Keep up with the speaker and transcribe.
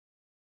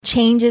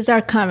Changes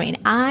are coming.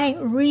 I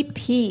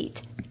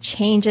repeat,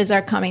 changes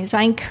are coming. So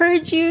I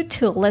encourage you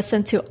to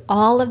listen to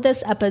all of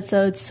this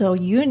episode so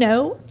you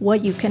know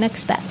what you can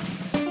expect.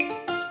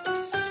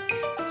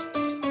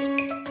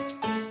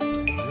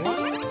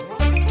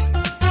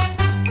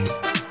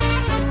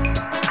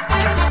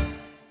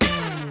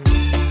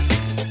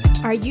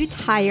 Are you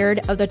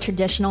tired of the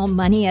traditional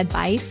money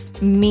advice?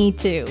 Me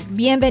too.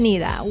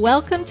 Bienvenida.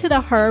 Welcome to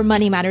the Her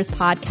Money Matters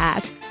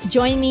podcast.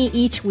 Join me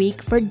each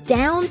week for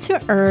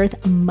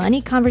down-to-earth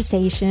money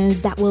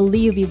conversations that will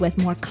leave you with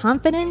more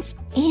confidence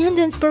and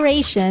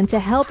inspiration to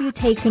help you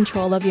take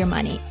control of your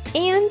money.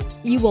 And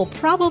you will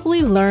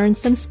probably learn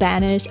some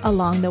Spanish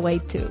along the way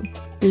too.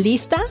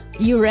 ¿Lista?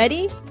 You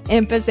ready?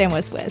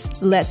 Empecemos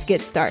pues. Let's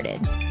get started.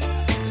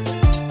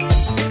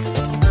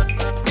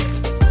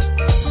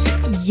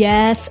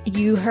 Yes,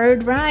 you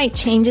heard right.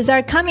 Changes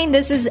are coming.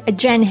 This is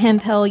Jen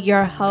Hemphill,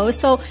 your host.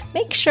 So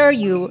make sure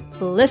you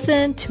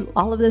listen to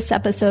all of this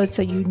episode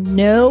so you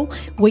know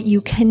what you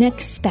can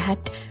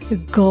expect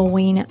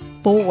going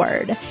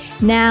forward.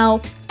 Now,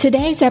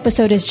 today's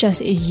episode is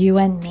just you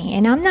and me,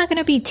 and I'm not going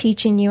to be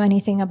teaching you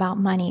anything about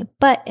money,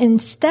 but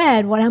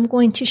instead what I'm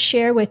going to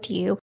share with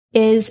you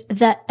is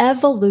the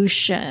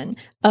evolution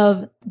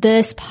of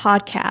this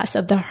podcast,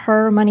 of the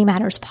Her Money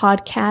Matters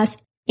podcast,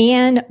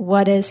 and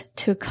what is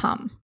to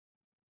come.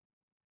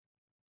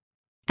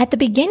 At the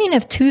beginning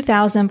of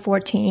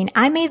 2014,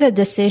 I made the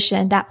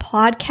decision that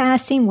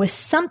podcasting was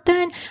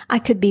something I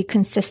could be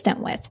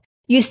consistent with.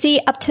 You see,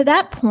 up to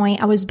that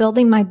point, I was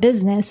building my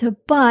business,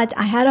 but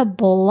I had a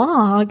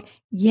blog,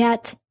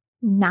 yet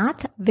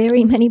not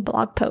very many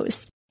blog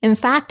posts. In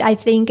fact, I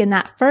think in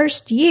that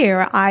first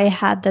year I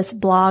had this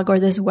blog or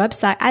this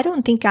website, I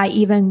don't think I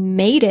even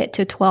made it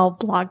to 12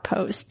 blog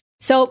posts.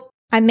 So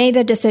I made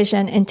the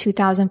decision in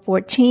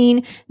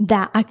 2014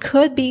 that I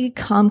could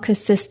become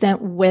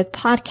consistent with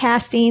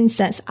podcasting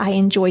since I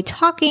enjoy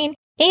talking.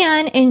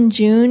 And in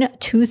June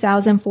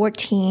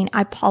 2014,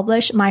 I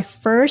published my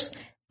first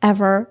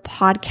ever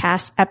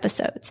podcast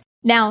episodes.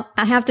 Now,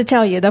 I have to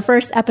tell you, the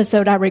first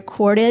episode I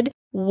recorded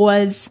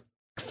was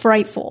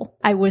frightful.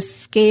 I was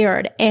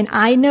scared, and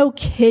I, no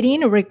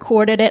kidding,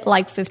 recorded it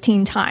like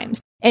 15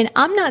 times. And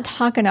I'm not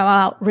talking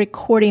about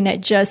recording it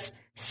just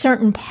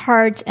certain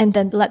parts and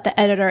then let the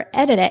editor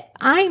edit it.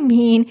 I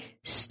mean,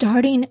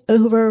 starting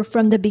over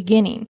from the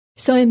beginning.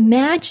 So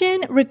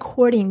imagine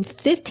recording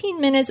 15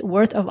 minutes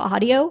worth of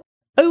audio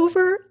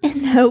over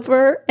and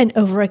over and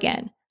over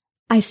again.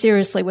 I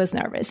seriously was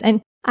nervous,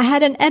 and I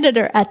had an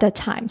editor at the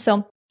time.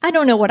 So I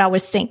don't know what I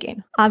was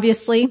thinking.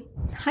 Obviously,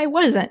 I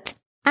wasn't.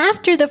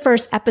 After the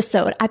first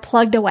episode, I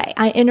plugged away.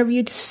 I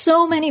interviewed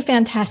so many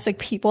fantastic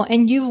people,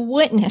 and you've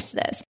witnessed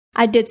this.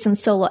 I did some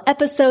solo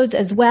episodes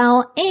as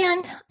well,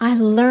 and I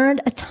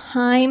learned a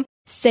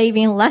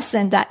time-saving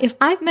lesson that if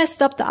I messed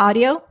up the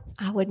audio,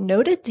 I would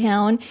note it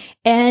down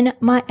and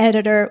my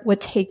editor would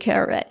take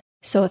care of it.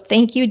 So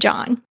thank you,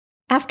 John.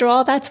 After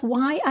all, that's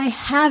why I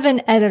have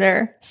an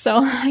editor, so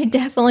I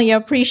definitely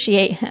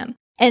appreciate him.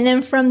 And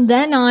then from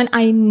then on,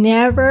 I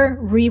never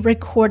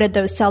re-recorded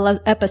those solo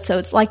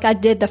episodes like I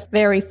did the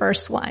very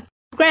first one.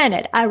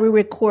 Granted, I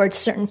re-record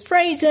certain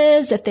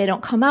phrases if they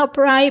don't come out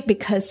right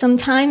because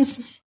sometimes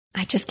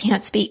I just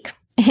can't speak.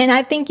 And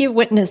I think you've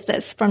witnessed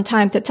this from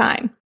time to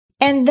time.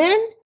 And then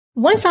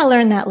once I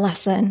learned that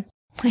lesson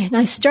and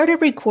I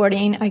started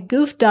recording, I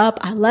goofed up.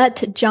 I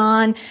let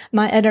John,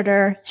 my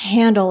editor,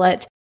 handle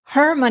it.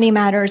 Her Money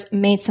Matters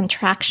made some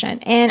traction,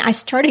 and I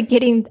started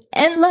getting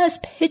endless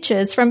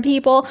pitches from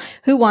people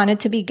who wanted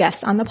to be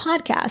guests on the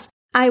podcast.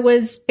 I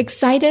was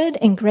excited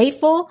and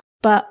grateful,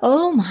 but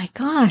oh my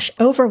gosh,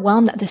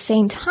 overwhelmed at the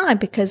same time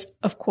because,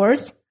 of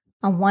course,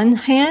 on one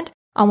hand,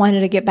 I wanted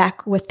to get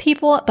back with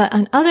people, but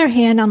on the other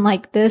hand, I'm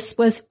like, this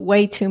was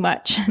way too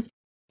much.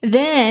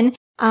 Then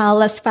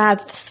let's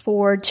fast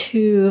forward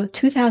to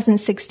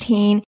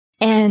 2016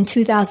 and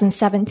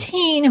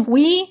 2017.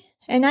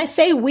 And I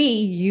say we,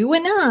 you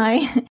and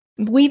I,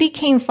 we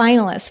became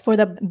finalists for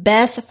the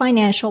Best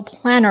Financial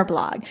Planner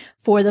blog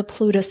for the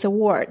Plutus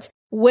Awards,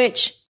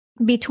 which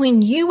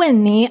between you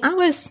and me, I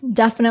was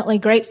definitely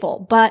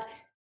grateful. But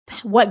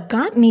what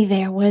got me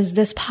there was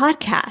this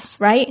podcast,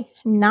 right?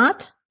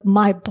 Not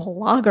my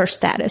blogger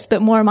status,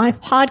 but more my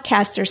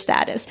podcaster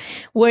status,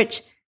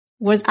 which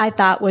I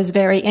thought was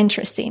very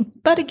interesting,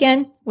 but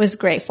again, was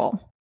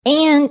grateful.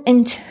 And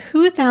in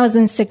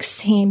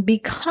 2016,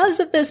 because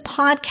of this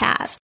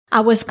podcast, I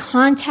was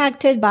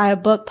contacted by a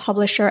book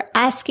publisher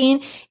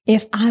asking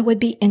if I would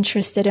be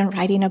interested in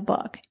writing a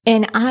book.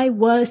 And I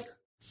was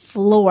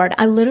floored.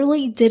 I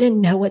literally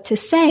didn't know what to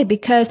say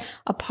because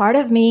a part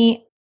of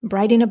me,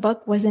 writing a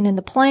book wasn't in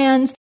the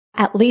plans,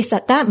 at least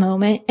at that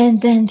moment.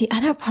 And then the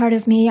other part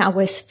of me, I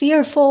was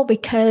fearful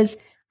because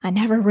I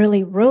never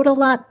really wrote a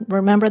lot.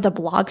 Remember the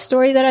blog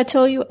story that I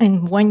told you?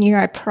 In 1 year,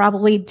 I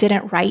probably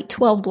didn't write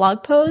 12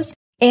 blog posts.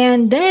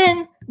 And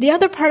then the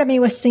other part of me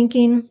was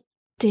thinking,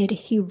 did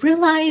he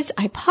realize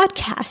I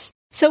podcast?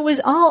 So it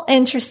was all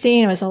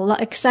interesting. It was a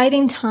lot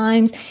exciting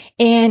times.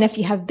 And if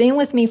you have been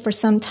with me for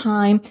some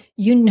time,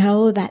 you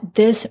know that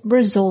this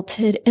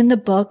resulted in the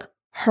book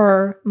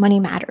Her Money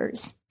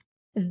Matters.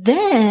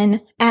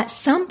 Then at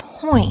some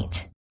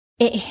point,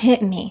 it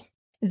hit me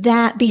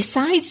that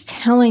besides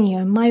telling you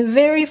in my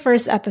very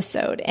first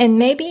episode, and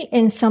maybe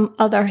in some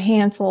other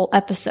handful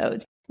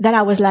episodes, that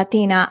I was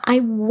Latina,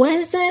 I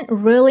wasn't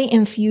really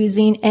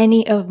infusing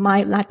any of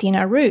my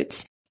Latina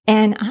roots.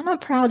 And I'm a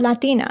proud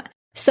Latina.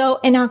 So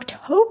in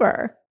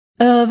October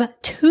of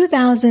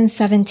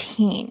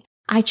 2017,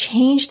 I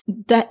changed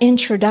the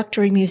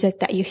introductory music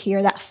that you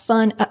hear, that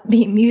fun,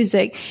 upbeat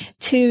music,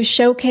 to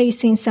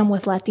showcasing some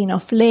with Latino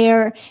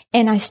flair.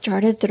 And I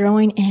started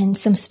throwing in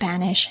some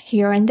Spanish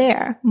here and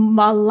there,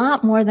 a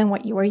lot more than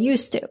what you were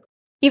used to,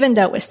 even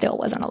though it still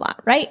wasn't a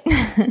lot, right?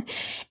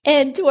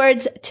 And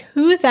towards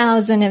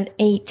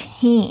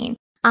 2018,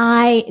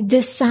 I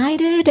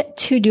decided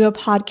to do a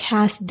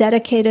podcast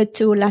dedicated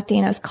to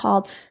Latinas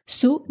called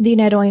Su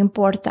Dinero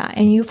Importa,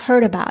 and you've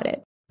heard about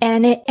it.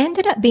 And it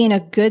ended up being a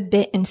good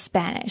bit in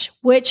Spanish,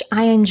 which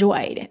I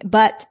enjoyed.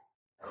 But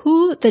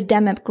who the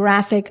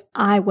demographic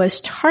I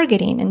was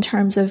targeting in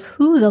terms of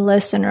who the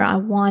listener I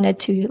wanted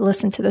to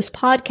listen to this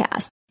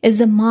podcast is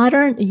the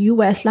modern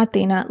U.S.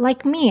 Latina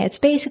like me. It's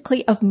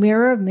basically a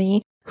mirror of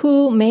me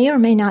who may or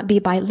may not be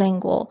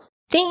bilingual,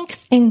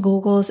 thinks and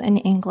Googles in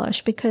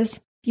English, because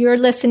you're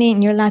listening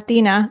and you're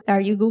Latina.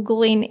 Are you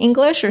Googling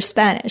English or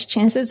Spanish?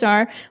 Chances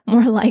are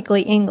more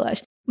likely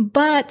English,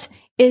 but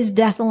is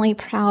definitely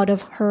proud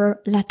of her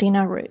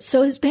Latina roots.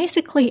 So it's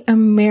basically a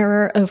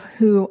mirror of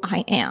who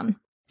I am.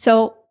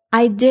 So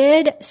I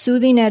did Su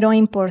Dinero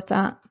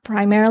Importa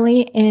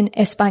primarily in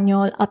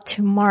Espanol up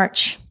to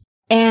March.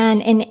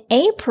 And in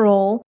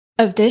April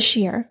of this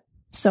year,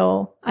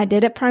 so I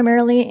did it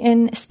primarily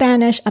in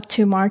Spanish up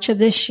to March of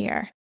this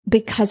year,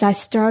 because I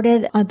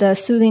started the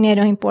Su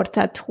Dinero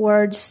Importa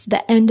towards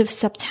the end of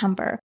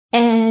September.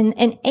 And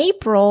in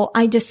April,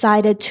 I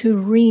decided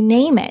to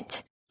rename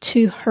it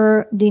to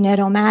Her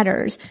Dinero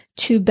Matters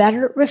to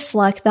better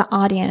reflect the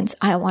audience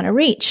I want to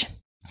reach.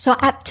 So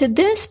up to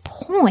this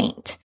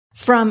point,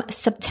 from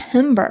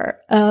September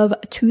of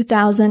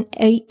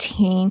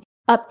 2018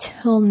 up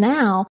till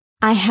now,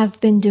 I have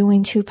been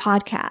doing 2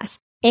 podcasts.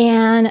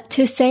 And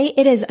to say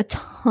it is a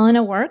ton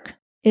of work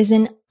is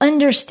an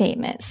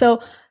understatement.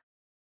 So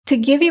to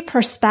give you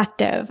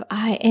perspective,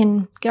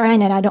 and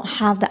granted, I don't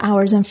have the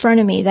hours in front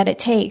of me that it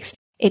takes.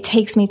 It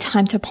takes me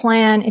time to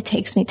plan. It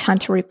takes me time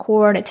to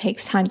record. It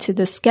takes time to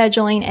the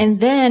scheduling.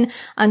 And then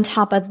on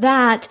top of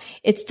that,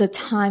 it's the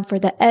time for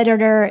the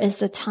editor. It's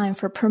the time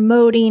for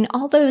promoting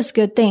all those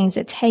good things.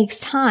 It takes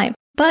time.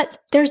 But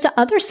there's the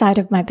other side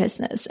of my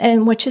business,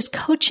 and which is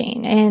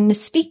coaching and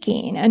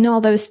speaking and all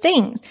those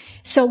things.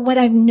 So what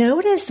I've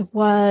noticed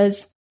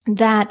was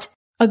that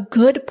a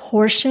good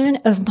portion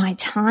of my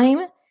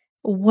time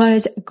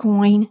was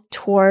going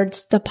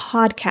towards the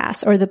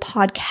podcast or the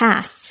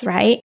podcasts,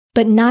 right?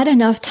 But not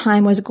enough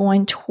time was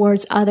going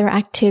towards other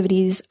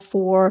activities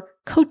for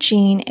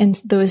coaching and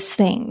those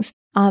things,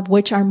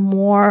 which are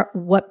more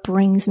what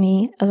brings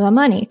me the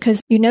money.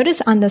 Because you notice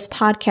on this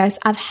podcast,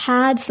 I've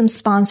had some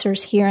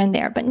sponsors here and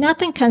there, but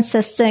nothing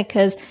consistent,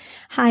 because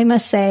I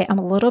must say I'm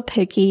a little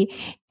picky,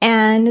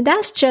 and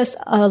that's just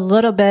a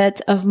little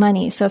bit of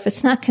money. So if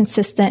it's not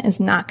consistent, it's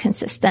not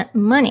consistent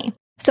money.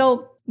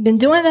 So been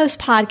doing those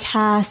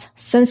podcasts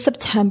since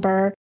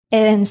September,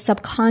 and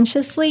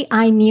subconsciously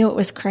I knew it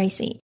was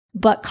crazy.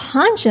 But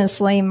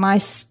consciously, my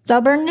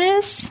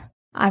stubbornness,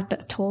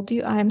 I've told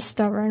you I'm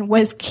stubborn,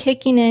 was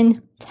kicking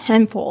in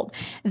tenfold.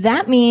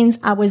 That means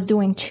I was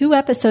doing 2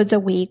 episodes a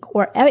week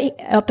or 8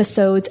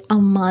 episodes a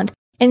month,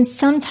 and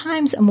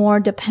sometimes more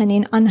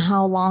depending on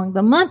how long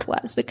the month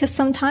was. Because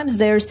sometimes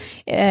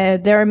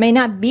there may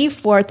not be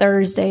 4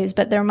 Thursdays,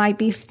 but there might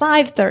be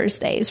 5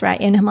 Thursdays,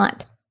 right, in a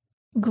month.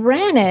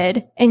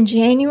 Granted, in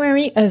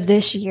January of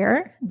this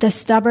year, the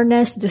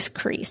stubbornness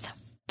decreased,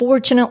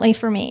 fortunately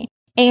for me.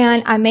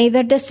 And I made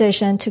the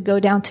decision to go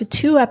down to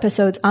 2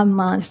 episodes a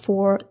month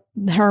for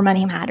Her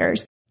Money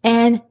Matters.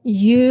 And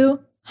you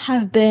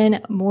have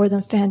been more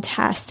than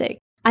fantastic.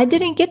 I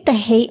didn't get the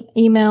hate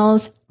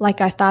emails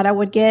like I thought I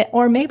would get,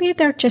 or maybe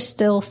they're just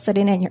still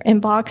sitting in your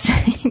inbox.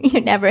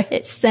 You never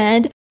hit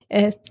send.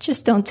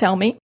 Just don't tell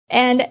me.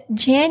 And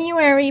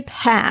January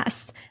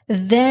passed,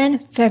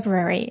 then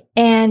February,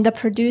 and the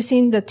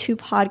producing the 2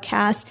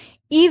 podcasts,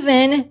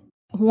 even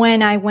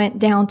when I went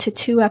down to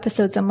 2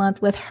 episodes a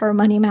month with Her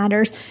Money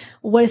Matters,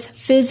 was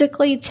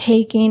physically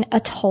taking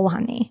a toll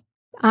on me.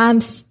 I'm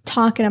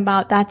talking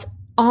about that's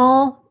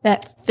all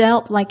that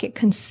felt like it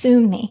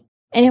consumed me.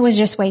 And it was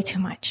just way too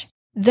much.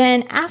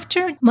 Then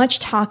after much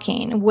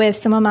talking with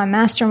some of my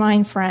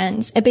mastermind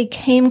friends, it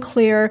became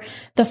clear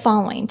the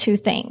following 2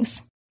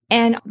 things.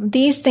 And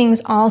these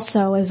things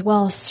also as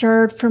well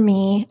served for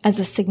me as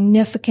a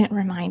significant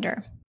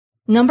reminder.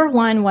 Number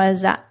 1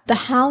 was that the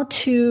how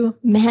to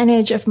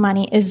manage of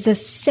money is the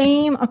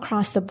same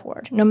across the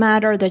board, no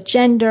matter the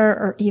gender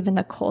or even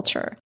the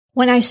culture.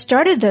 When I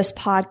started this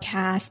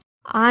podcast,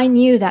 I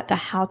knew that the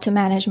how to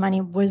manage money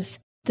was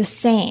the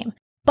same,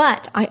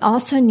 but I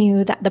also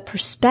knew that the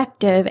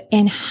perspective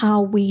and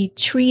how we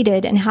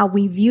treated and how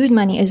we viewed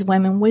money as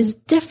women was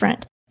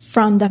different.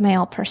 from the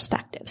male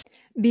perspectives.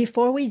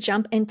 Before we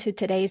jump into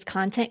today's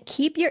content,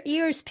 keep your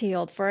ears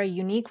peeled for a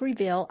unique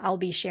reveal I'll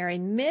be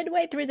sharing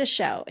midway through the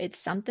show. It's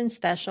something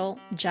special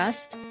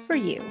just for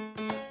you.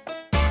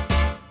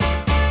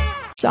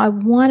 So I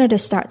wanted to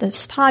start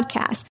this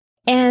podcast.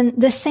 And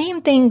the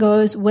same thing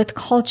goes with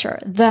culture.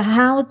 The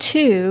how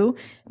to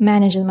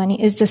manage the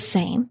money is the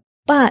same,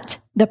 but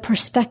the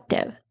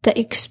perspective, the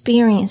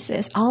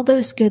experiences, all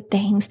those good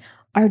things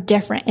are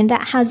different. And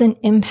that has an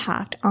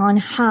impact on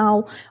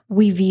how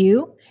we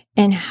view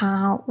and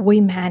how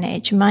we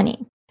manage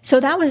money. So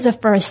that was the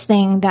first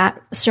thing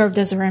that served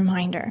as a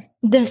reminder.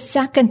 The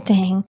second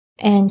thing,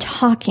 and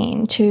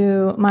talking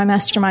to my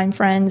mastermind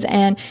friends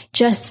and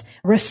just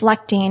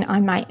reflecting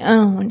on my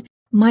own,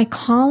 my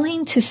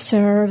calling to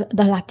serve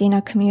the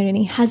Latina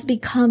community has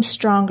become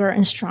stronger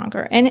and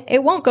stronger, and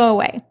it won't go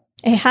away.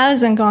 It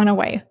hasn't gone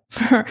away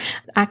for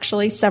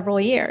actually several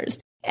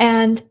years.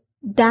 And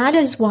that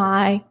is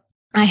why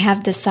I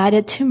have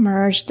decided to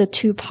merge the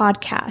two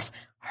podcasts,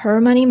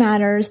 Her Money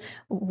Matters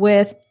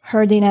with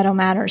Her Dinero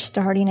Matters,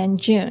 starting in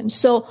June.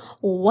 So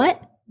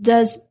what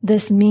does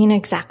this mean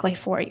exactly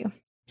for you?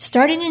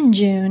 Starting in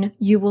June,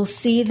 you will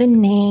see the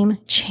name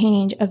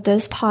change of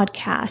this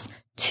podcast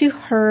to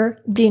Her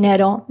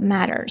Dinero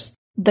Matters.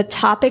 The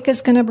topic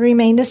is going to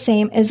remain the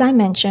same, as I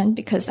mentioned,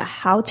 because the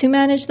how to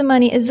manage the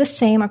money is the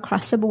same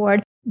across the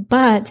board,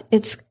 but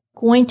it's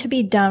going to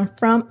be done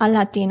from a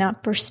Latina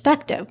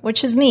perspective,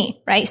 which is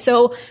me, right?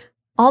 So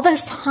all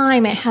this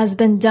time it has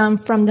been done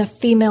from the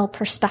female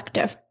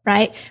perspective,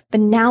 right? But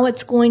now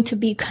it's going to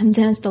be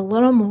condensed a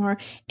little more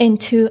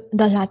into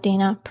the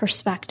Latina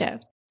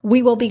perspective.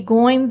 We will be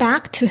going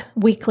back to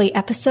weekly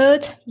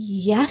episodes.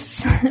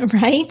 Yes,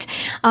 right?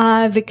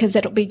 Because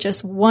it'll be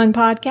just one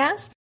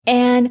podcast.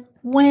 And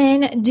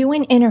when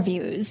doing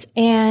interviews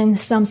and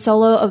some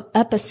solo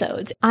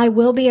episodes, I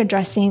will be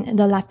addressing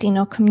the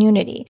Latino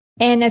community.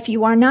 And if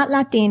you are not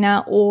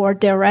Latina or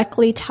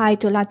directly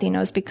tied to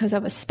Latinos because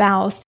of a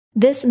spouse,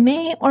 this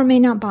may or may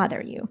not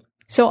bother you.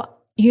 So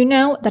you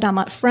know that I'm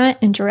upfront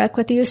and direct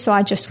with you, so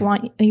I just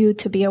want you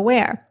to be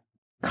aware.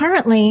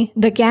 Currently,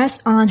 the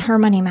guests on Her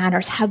Money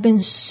Matters have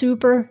been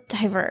super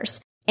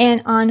diverse.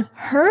 And on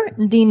Her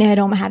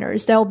Dinero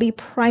Matters, they'll be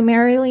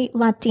primarily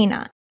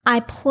Latina. I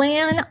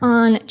plan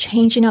on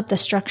changing up the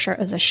structure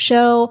of the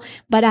show,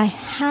 but I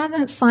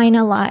haven't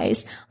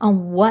finalized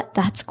on what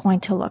that's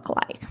going to look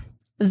like.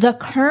 The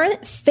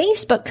current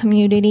Facebook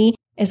community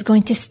is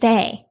going to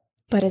stay,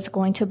 but it's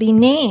going to be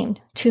named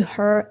to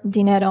Her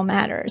Dinero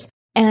Matters.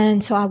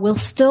 And so I will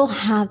still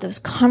have those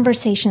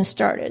conversation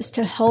starters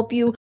to help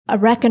you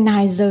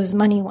recognize those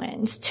money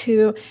wins,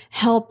 to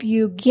help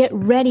you get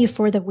ready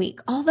for the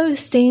week. All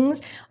those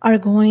things are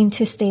going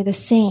to stay the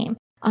same.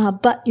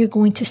 But you're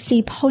going to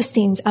see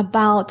postings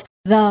about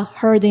the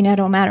Her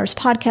Dinero Matters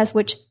podcast,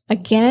 which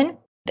again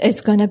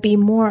is going to be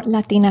more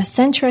Latina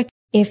centric,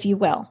 if you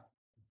will.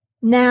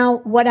 Now,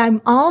 what I'm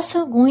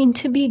also going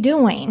to be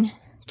doing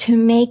to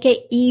make it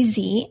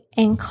easy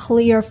and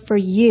clear for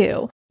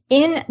you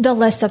in the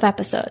list of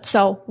episodes.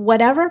 So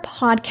whatever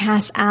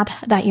podcast app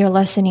that you're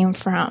listening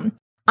from,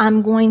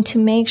 I'm going to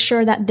make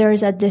sure that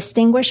there's a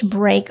distinguished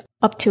break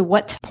up to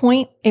what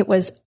point it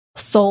was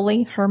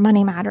solely Her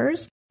Money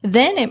Matters.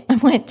 Then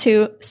it went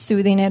to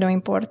Su Dinero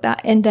Importa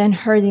and then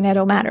Her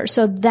Dinero Matters.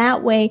 So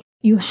that way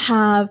you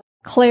have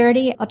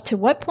clarity up to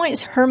what point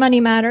is Her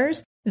Money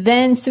Matters.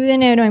 Then Su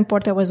Dinero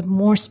Importa was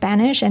more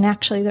Spanish. And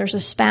actually there's a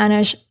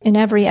Spanish in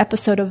every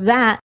episode of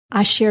that.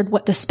 I shared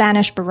what the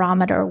Spanish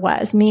barometer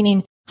was,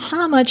 meaning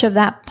how much of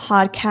that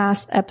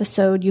podcast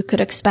episode you could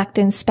expect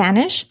in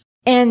Spanish.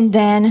 And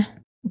then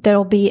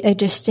there'll be a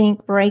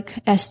distinct break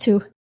as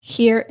to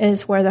here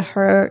is where the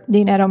Her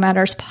Dinero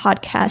Matters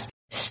podcast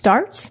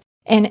starts.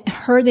 And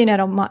Her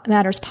Dinero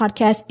Matters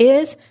podcast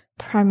is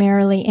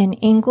primarily in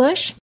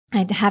English.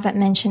 I haven't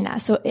mentioned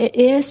that. So it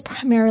is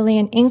primarily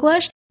in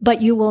English,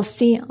 but you will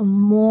see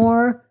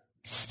more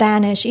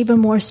Spanish, even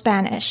more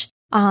Spanish.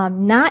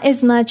 Not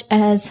as much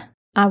as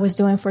I was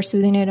doing for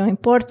Su Dinero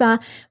Importa,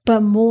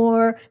 but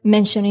more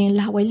mentioning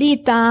la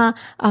abuelita,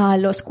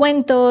 los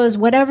cuentos,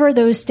 whatever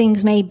those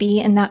things may be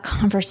in that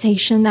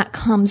conversation that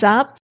comes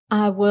up.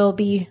 I will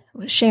be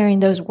sharing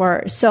those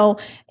words. So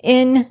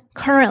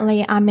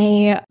currently I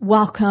may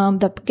welcome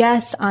the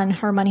guests on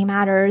Her Money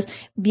Matters,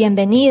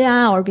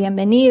 bienvenida or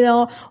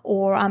bienvenido,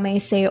 or I may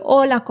say,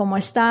 hola, ¿cómo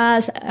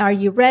estás? Are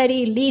you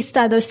ready?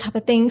 Lista? Those type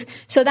of things.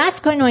 So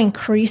that's going to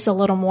increase a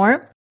little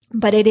more,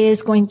 but it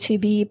is going to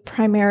be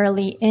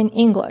primarily in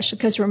English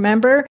because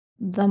remember,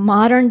 the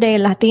modern day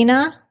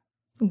Latina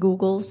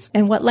Googles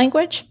in what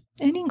language?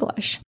 In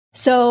English.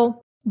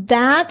 So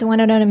that, I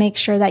wanted to make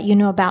sure that you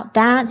know about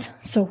that.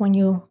 So when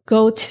you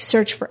go to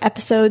search for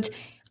episodes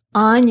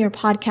on your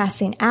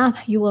podcasting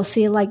app, you will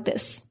see like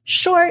this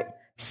short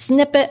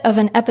snippet of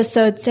an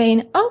episode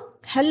saying, oh,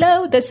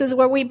 hello, this is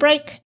where we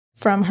break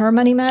from Her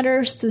Money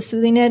Matters to Su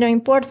Dinero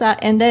Importa.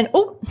 And then,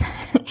 oh,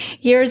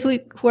 here's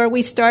where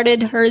we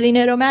started Her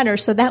Dinero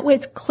Matters. So that way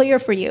it's clear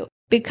for you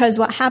because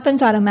what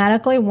happens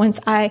automatically once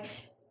I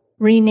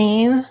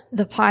rename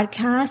the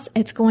podcast,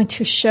 it's going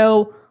to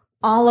show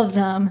all of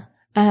them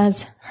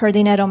as Her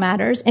Dinero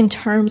Matters in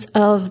terms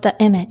of the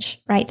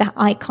image, right? The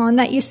icon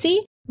that you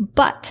see,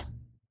 but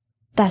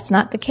that's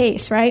not the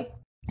case, right?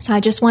 So I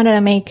just wanted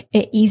to make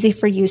it easy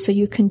for you so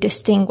you can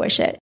distinguish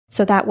it.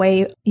 So that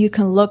way you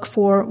can look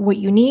for what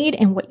you need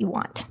and what you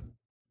want.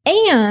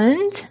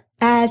 And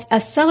as a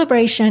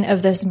celebration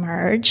of this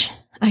merge,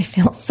 I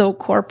feel so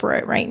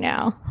corporate right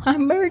now.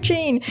 I'm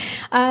merging.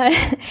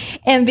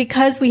 And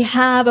because we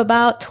have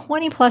about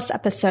 20 plus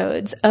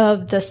episodes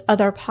of this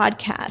other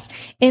podcast,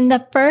 in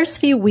the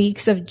first few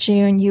weeks of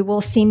June, you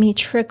will see me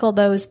trickle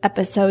those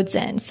episodes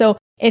in. So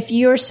if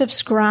you're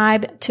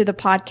subscribed to the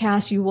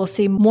podcast, you will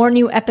see more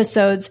new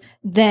episodes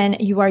than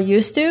you are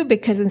used to,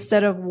 because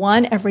instead of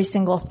one every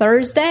single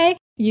Thursday,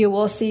 you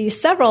will see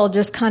several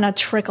just kind of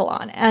trickle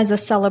on as a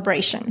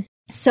celebration.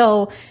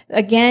 So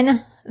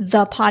again,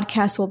 the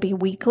podcast will be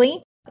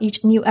weekly.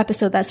 Each new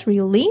episode that's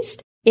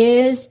released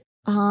is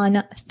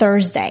on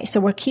Thursday.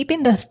 So we're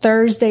keeping the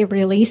Thursday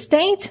release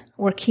date.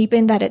 We're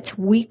keeping that it's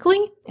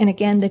weekly. And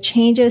again, the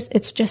changes,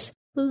 it's just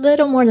a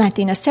little more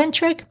Latina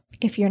centric.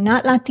 If you're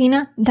not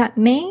Latina, that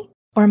may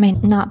or may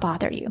not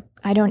bother you.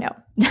 I don't know.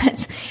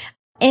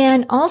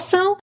 And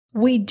also,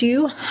 we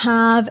do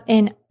have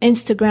an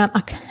Instagram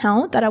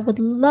account that I would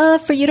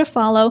love for you to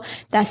follow.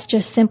 That's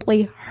just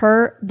simply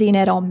Her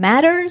Dinero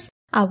Matters.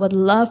 I would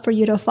love for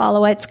you to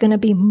follow it. It's going to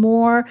be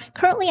more.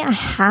 Currently, I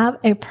have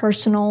a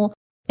personal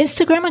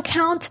Instagram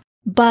account,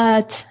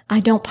 but I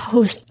don't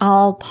post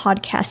all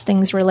podcast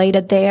things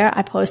related there.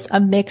 I post a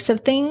mix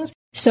of things.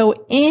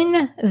 So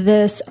in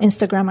this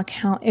Instagram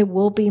account, it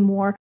will be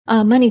more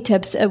money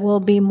tips. It will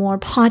be more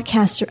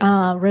podcast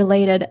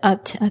related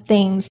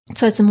things.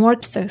 So it's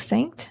more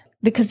succinct,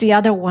 because the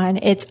other one,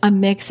 it's a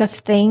mix of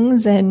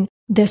things. And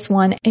this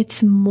one,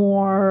 it's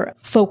more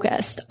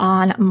focused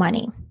on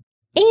money.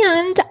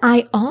 And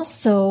I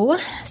also,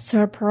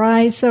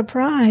 surprise,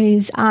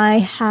 I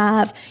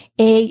have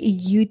a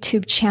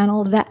YouTube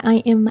channel that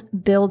I am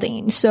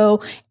building.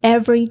 So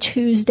every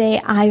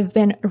Tuesday, I've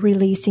been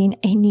releasing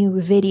a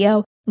new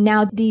video.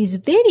 Now, these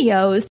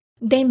videos,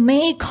 they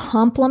may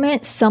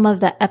complement some of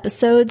the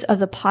episodes of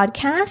the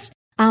podcast,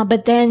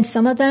 but then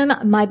some of them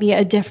might be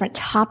a different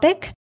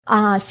topic.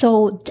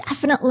 So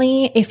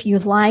definitely, if you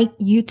like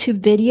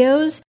YouTube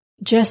videos,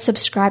 just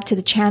subscribe to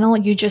the channel.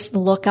 You just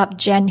look up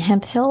Jen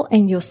Hemphill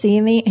and you'll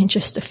see me in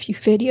just a few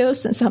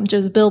videos since I'm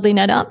just building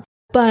it up.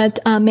 But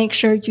make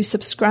sure you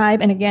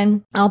subscribe. And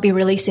again, I'll be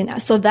releasing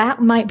that. So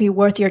that might be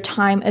worth your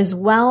time as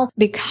well,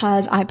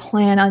 because I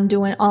plan on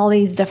doing all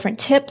these different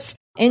tips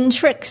and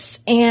tricks,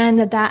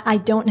 and that I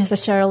don't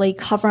necessarily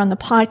cover on the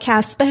podcast,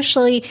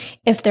 especially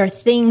if there are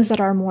things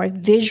that are more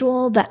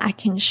visual that I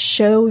can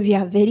show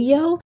via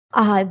video.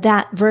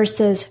 That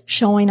versus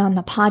showing on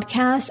the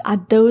podcast,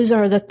 those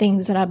are the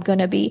things that I'm going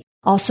to be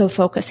also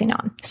focusing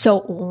on.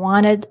 So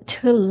wanted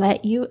to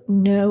let you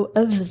know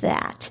of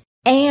that.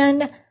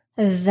 And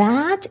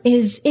that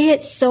is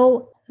it.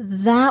 So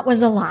that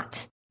was a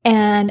lot.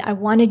 And I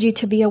wanted you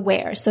to be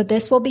aware. So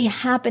this will be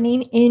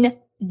happening in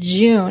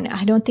June.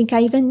 I don't think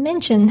I even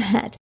mentioned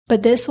that,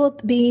 but this will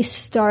be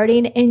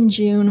starting in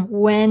June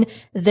when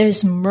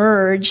this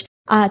merge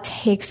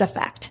takes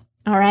effect.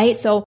 All right.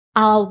 So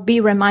I'll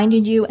be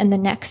reminding you in the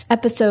next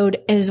episode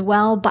as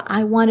well, but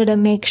I wanted to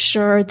make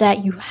sure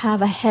that you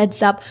have a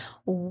heads up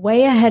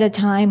way ahead of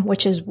time,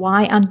 which is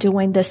why I'm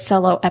doing this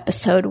solo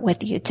episode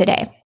with you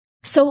today.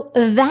 So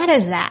that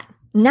is that.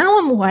 Now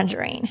I'm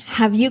wondering,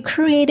 have you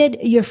created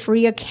your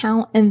free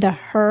account in the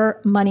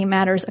Her Money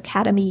Matters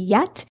Academy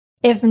yet?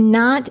 If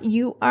not,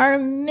 you are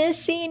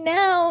missing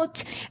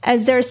out,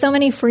 as there are so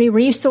many free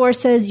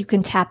resources you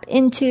can tap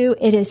into.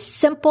 It is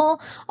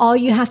simple. All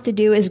you have to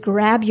do is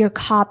grab your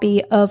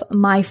copy of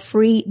my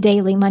free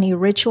daily money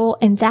ritual,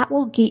 and that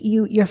will get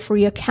you your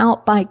free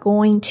account by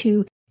going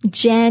to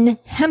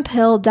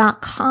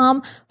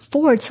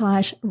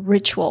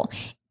jenhemphill.com/ritual.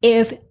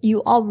 If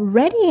you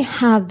already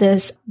have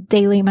this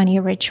daily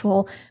money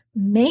ritual,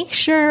 make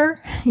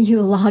sure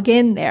you log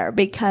in there,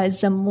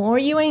 because the more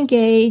you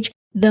engage,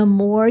 the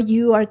more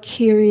you are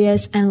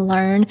curious and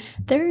learn,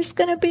 there's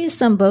going to be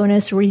some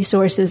bonus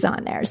resources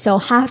on there. So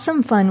have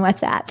some fun with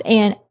that.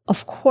 And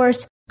of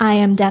course, I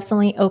am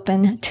definitely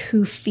open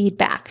to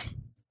feedback.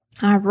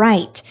 All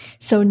right.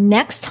 So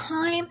next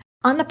time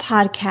on the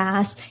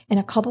podcast, in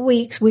a couple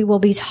weeks, we will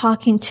be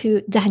talking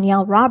to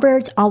Danielle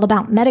Roberts all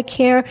about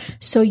Medicare,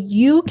 so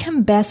you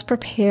can best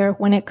prepare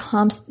when it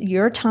comes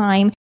your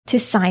time to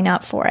sign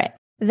up for it.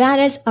 That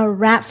is a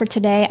wrap for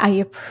today. I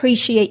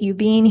appreciate you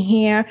being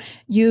here.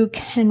 You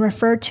can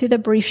refer to the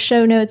brief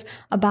show notes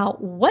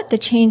about what the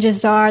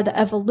changes are, the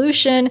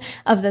evolution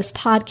of this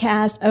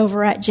podcast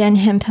over at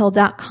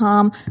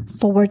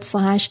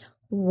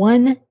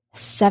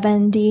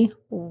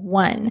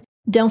jenhemphill.com/171.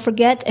 Don't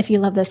forget, if you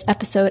love this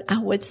episode, I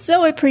would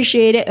so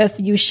appreciate it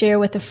if you share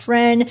with a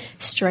friend,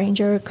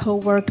 stranger,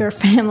 coworker,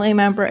 family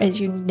member,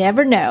 as you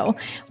never know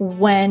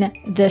when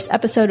this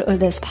episode or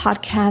this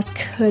podcast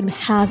could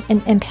have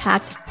an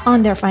impact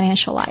on their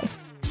financial life.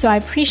 So I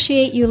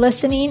appreciate you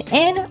listening,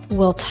 and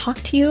we'll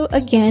talk to you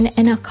again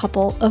in a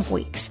couple of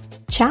weeks.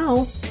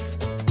 Ciao.